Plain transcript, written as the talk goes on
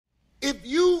If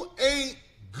you ain't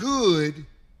good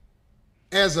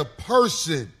as a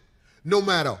person, no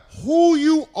matter who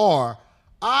you are,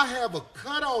 I have a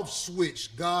cutoff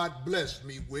switch God blessed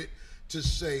me with to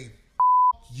say,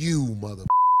 you, motherfucker.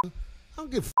 I don't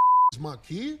give a it's my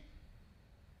kid.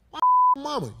 My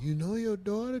mama, you know your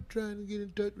daughter trying to get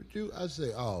in touch with you? I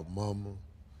say, oh, mama,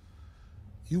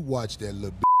 you watch that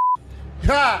little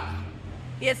Ha!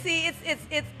 Yeah, see,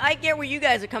 it's. I get where you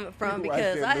guys are coming from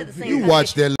because I had the same. You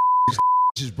watch that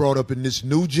is brought up in this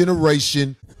new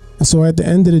generation. So at the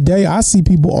end of the day, I see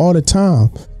people all the time.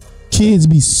 Kids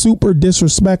be super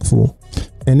disrespectful,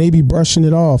 and they be brushing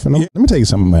it off. And let me tell you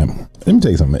something, man. Let me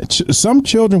tell you something. Some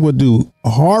children will do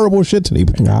horrible shit to their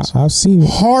parents. I've seen it.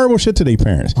 Horrible shit to their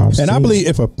parents. I believe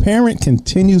if a parent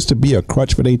continues to be a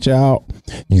crutch for their child,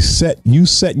 you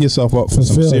setting yourself up for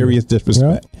some serious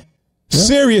disrespect. Yep.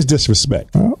 Serious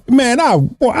disrespect. Man, I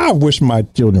wish my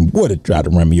children would have tried to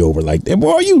run me over like that.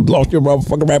 Boy, you lost your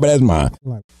motherfucking rabbit ass mind.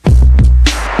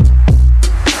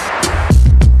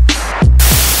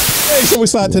 Hey, so we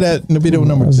slide to that in the video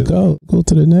number 2. Let's go. Go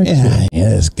to the next one. Yeah,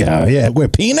 let's go. Yeah, where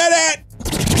Peanut at?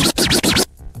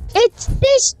 It's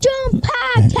This Jump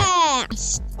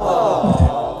Podcast.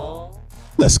 Oh.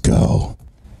 Let's go.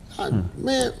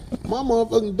 Man, my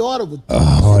motherfucking daughter was.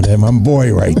 Oh, that's my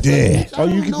boy right there. Oh,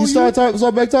 you start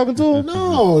back talking to her?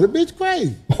 No, the bitch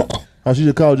crazy. Oh, she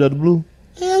just called you out the blue?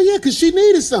 Hell yeah, because she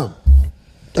needed something.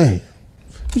 Hey,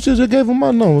 you should have gave her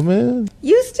my number, man.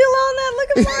 You still on that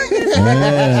looking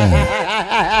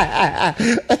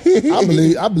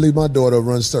market? I believe my daughter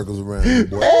runs circles around me,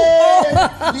 boy.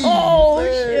 Oh,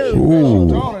 shoot.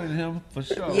 Taller than him, for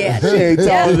sure. Yeah. She ain't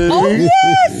taller than me. Oh,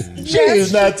 yes. She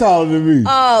is not taller than me.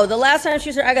 Oh, the last time she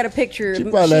was here, I got a picture. She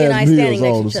probably and I has standing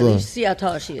heels next to each on, other. You son. see how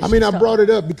tall she is. I mean, She's I brought it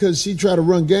up because she tried to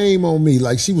run game on me.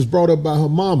 Like, she was brought up by her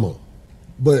mama.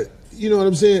 But, you know what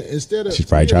I'm saying? Instead of... She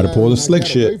probably tried to pull the slick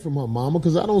shit. away from her mama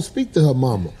because I don't speak to her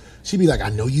mama. She be like, I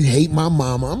know you hate my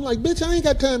mama. I'm like, bitch, I ain't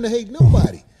got time to hate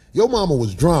nobody. Your mama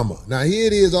was drama. Now, here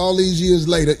it is all these years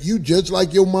later. You just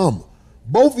like your mama.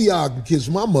 Both of y'all can kiss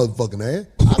my motherfucking ass.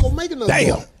 I gonna make another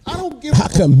one. I don't give a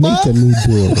fuck. I can make a new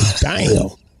deal. Damn.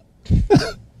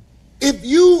 If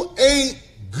you ain't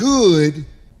good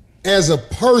as a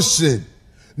person,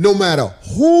 no matter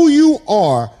who you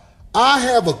are, I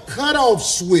have a cutoff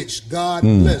switch God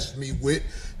blessed me with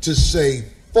to say,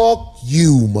 fuck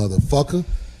you, motherfucker.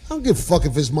 I don't give a fuck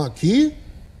if it's my kid.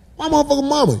 My motherfucking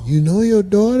mama, you know your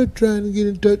daughter trying to get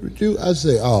in touch with you? I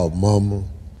say, oh, mama.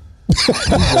 You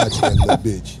watch that little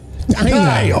bitch.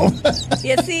 Damn.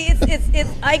 Yeah, see,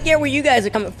 it's. I get where you guys are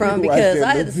coming from because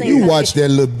I had the same. You watch that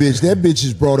little bitch. That bitch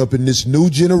is brought up in this new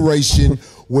generation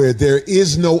where there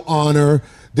is no honor,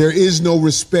 there is no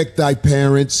respect thy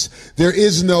parents, there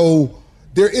is no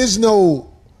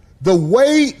the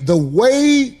way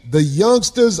the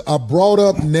youngsters are brought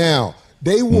up now.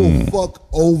 They will fuck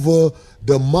over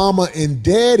the mama and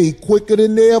daddy quicker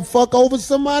than they'll fuck over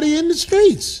somebody in the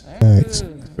streets.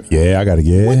 Yeah, I gotta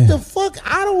get. What the fuck?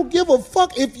 I don't give a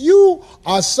fuck. If you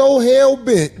are so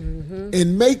hell-bent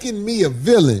in making me a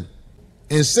villain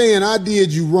and saying I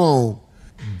did you wrong,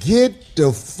 get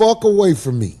the fuck away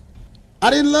from me.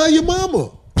 I didn't love your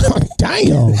mama.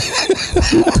 Damn.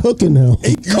 You cooking now.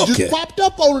 You just popped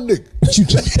up on a nigga. You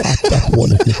just popped up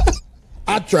on a nigga.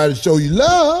 I try to show you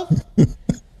love.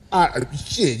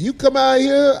 Shit, you come out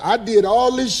here, I did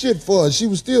all this shit for her. She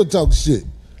was still talking shit.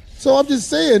 So I'm just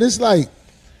saying, it's like,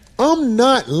 I'm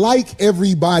not like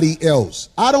everybody else.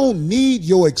 I don't need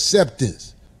your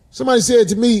acceptance. Somebody said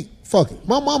to me, fuck it.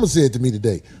 My mama said to me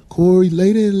today, Corey,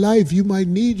 later in life, you might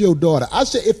need your daughter. I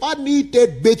said, if I need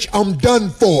that bitch, I'm done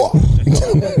for.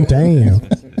 Damn.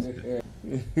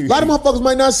 A lot of motherfuckers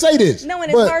might not say this. No,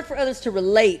 and it's hard for others to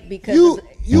relate because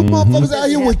you motherfuckers out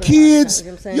here with kids,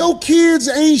 your kids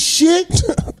ain't shit.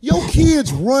 Your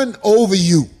kids run over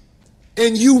you.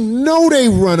 And you know they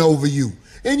run over you.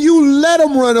 And you let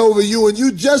them run over you, and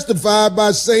you justify by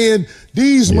saying,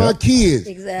 these my kids.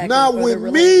 Exactly. Now with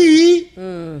me,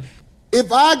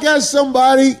 if I got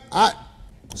somebody, I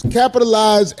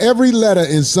capitalize every letter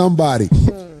in somebody.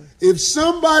 If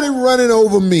somebody running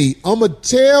over me, I'm going to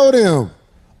tell them,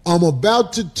 I'm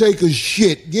about to take a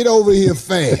shit. Get over here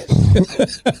fast.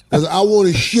 Because I want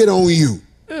to shit on you.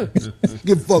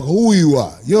 Give a fuck who you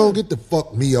are. You don't get to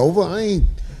fuck me over. I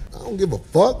don't give a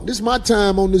fuck. This is my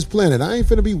time on this planet. I ain't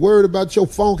finna be worried about your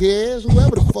funky ass,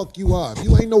 whoever the fuck you are. If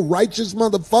you ain't no righteous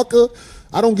motherfucker,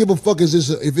 I don't give a fuck if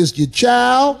it's your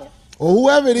child or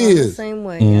whoever it is. The same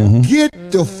way, Get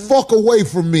the fuck away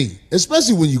from me,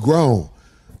 especially when you're grown.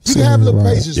 You can have a little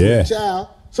patience with a child.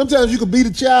 Sometimes you can beat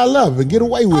a child up and get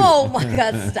away with it. Oh my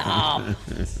God, stop.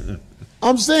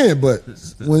 I'm saying, but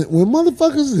when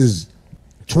motherfuckers is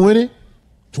 20,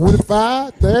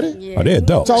 25, 30, Yeah. Oh, they're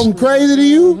adults. talking crazy to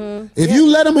you, if you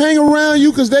let them hang around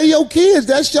you because they your kids,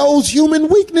 that shows human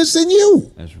weakness in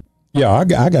you. Yeah, I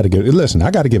got to give it. Listen,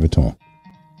 I got to give it to him.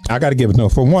 I got to give it to him.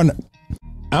 For one,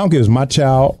 I don't give it's my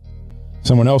child,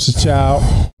 someone else's child,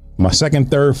 my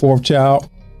second, third, fourth child.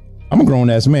 I'm a grown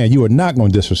ass man. You are not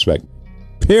going to disrespect me.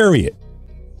 Period.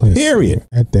 Listen, Period.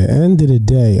 At the end of the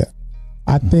day,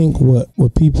 I think what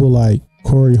people like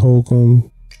Corey Holcomb,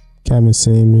 Kevin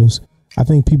Samuels, I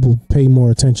think people pay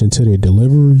more attention to their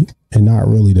delivery and not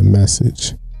really the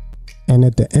message. And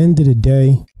at the end of the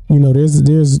day, you know,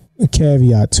 there's a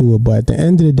caveat to it, but at the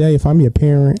end of the day, if I'm your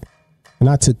parent and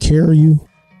I took care of you,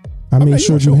 I made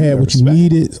sure you had what you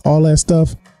needed, all that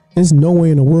stuff, there's no way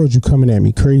in the world you coming at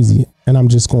me crazy and I'm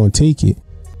just going to take it.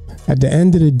 At the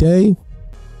end of the day,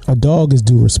 a dog is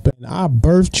due respect. I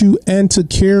birthed you and took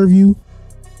care of you,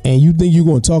 and you think you're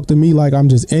going to talk to me like I'm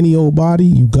just any old body?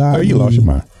 You got you lost your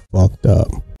mind. Fucked up.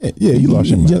 Yeah, you lost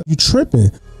your mind. You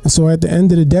tripping. And so at the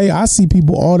end of the day, I see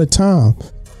people all the time.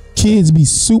 Kids be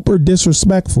super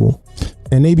disrespectful,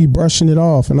 and they be brushing it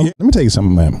off. And Let me tell you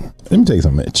something, man.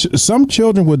 Some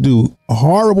children would do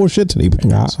horrible shit to their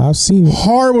parents. I've seen it.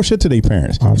 Horrible shit to their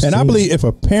parents. And I believe if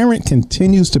a parent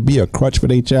continues to be a crutch for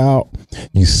their child,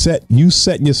 you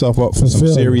setting yourself up for some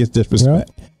serious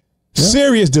disrespect. Yep.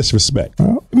 Serious disrespect.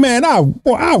 Man, I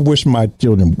wish my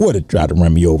children would have tried to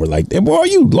run me over like that. Boy,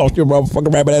 you lost your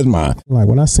motherfucking rabbit ass mind. Like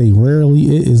when I say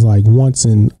rarely, it is like once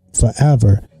in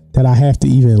forever that I have to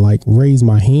even like raise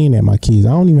my hand at my kids.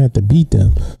 I don't even have to beat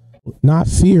them. Not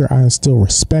fear, I instill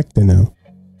respect in them.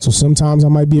 So sometimes I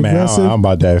might be aggressive. I'm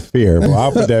about that fear, bro.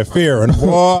 I'll put that fear in.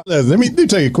 Boy, let me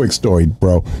tell you a quick story,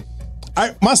 bro.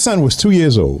 My son was 2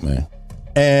 years old, man,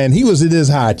 and he was in his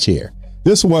high chair.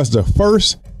 This was the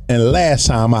first and last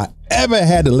time I ever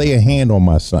had to lay a hand on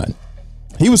my son.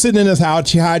 He was sitting in his high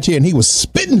chair and he was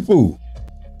spitting food.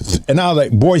 And I was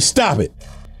like, boy, stop it.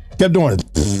 Kept doing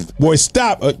it. Boy,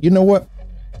 stop. You know what?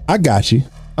 I got you.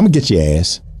 I'm going to get your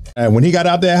ass. And when he got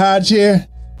out that high chair,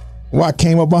 well, I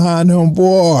came up behind him,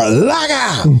 boy, lock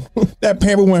out. That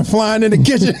pamper went flying in the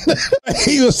kitchen.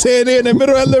 He was sitting there in the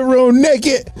middle of that living room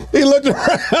naked. He looked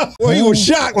around. Well, he was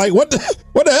shocked, like, what the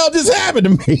hell just happened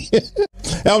to me?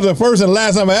 That was the first and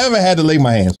last time I ever had to lay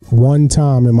my hands. One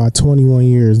time in my 21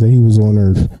 years that he was on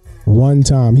earth, one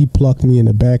time he plucked me in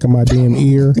the back of my damn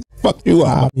ear. Fuck you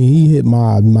up. He hit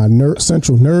my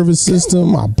central nervous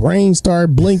system. My brain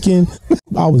started blinking.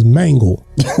 I was mangled.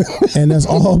 And that's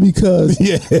all because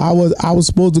I was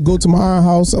supposed to go to my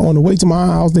house. On the way to my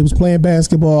house, they was playing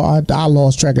basketball. I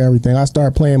lost track of everything. I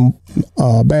started playing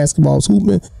basketball, was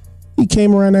hooping. He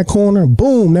came around that corner,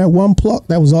 boom, that one pluck,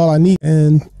 that was all I need.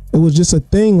 And it was just a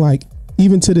thing, like,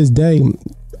 even to this day,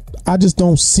 I just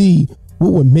don't see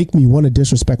what would make me want to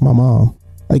disrespect my mom.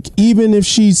 Like, even if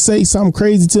she say something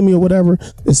crazy to me or whatever,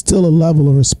 it's still a level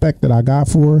of respect that I got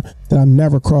for her that I'm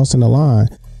never crossing the line.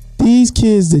 These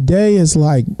kids today is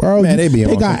like, bro, man,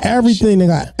 they got everything. They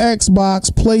got Xbox,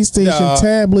 PlayStation,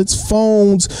 tablets,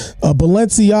 phones,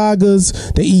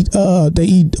 Balenciagas. They eat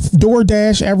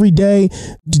DoorDash every day.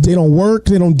 They don't work.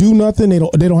 They don't do nothing. They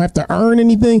don't have to earn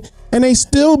anything, and they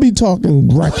still be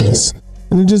talking reckless.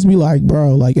 And it just be like,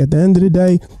 bro, like at the end of the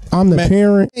day, I'm the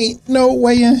parent. Ain't no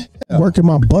way in working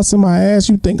busting my ass.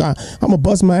 You think I'm gonna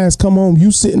bust my ass, come home,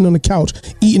 you sitting on the couch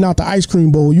eating out the ice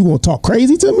cream bowl, you gonna talk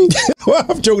crazy to me? Well,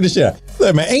 I'm joking this shit out.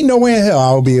 Look, man, ain't no way in hell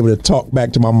I'll be able to talk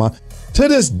back to my mom. To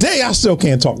this day, I still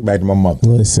can't talk back to my mother.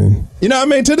 Listen. You know what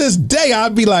I mean? To this day,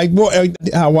 I'd be like, boy,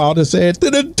 how wild to say it.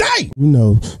 To the day. You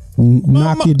know,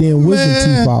 knock your damn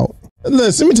wisdom teeth out.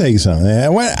 Listen, let me tell you something,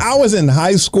 man. When I was in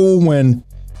high school, when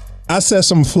I said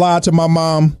some fly to my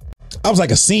mom, I was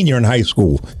like a senior in high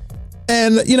school.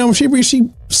 And, you know, she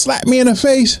slapped me in the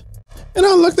face. And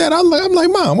I looked at her, I'm like,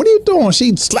 Mom, what are you doing?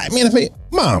 She slapped me in the face.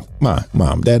 Mom,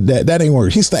 that ain't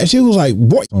working. She was like,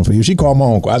 boy, for you. She called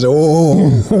my uncle. I said, all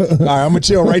right, I'm going to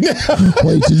chill right now.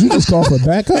 Wait, did you just call for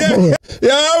backup?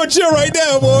 Yeah, I'm going to chill right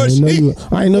now, boy. I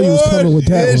didn't know you was coming with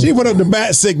that. Yeah, she put up the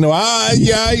bat signal. I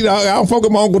don't fuck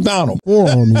with my Uncle Donald.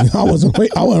 On me. I wasn't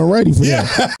ready for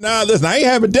that. Nah, listen, I ain't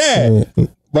have a dad.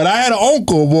 But I had an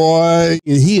uncle, boy.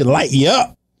 He'd light you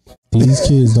up. These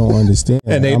kids don't understand.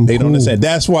 And they don't understand.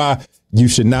 That's why you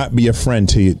should not be a friend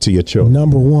to your children.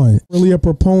 Number one, really a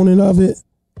proponent of it.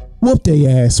 Whoop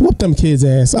their ass. Whoop them kids'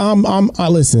 ass.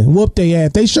 Listen, whoop their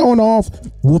ass. They showing off,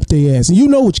 whoop their ass. And you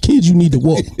know which kids you need to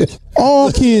whoop. All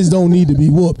kids don't need to be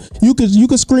whooped. You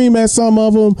could scream at some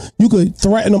of them. You could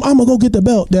threaten them. I'm going to go get the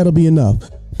belt. That'll be enough.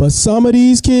 But some of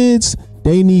these kids,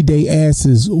 they need their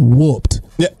asses whooped.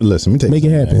 Yeah, listen, let me tell you Make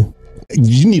it happen.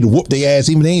 you need to whoop their ass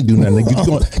even they ain't do nothing.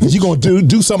 Because you're going to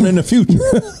do something in the future.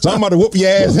 So I'm about to whoop your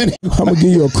ass anyway. I'm going to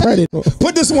give you a credit.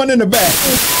 Put this one in the back.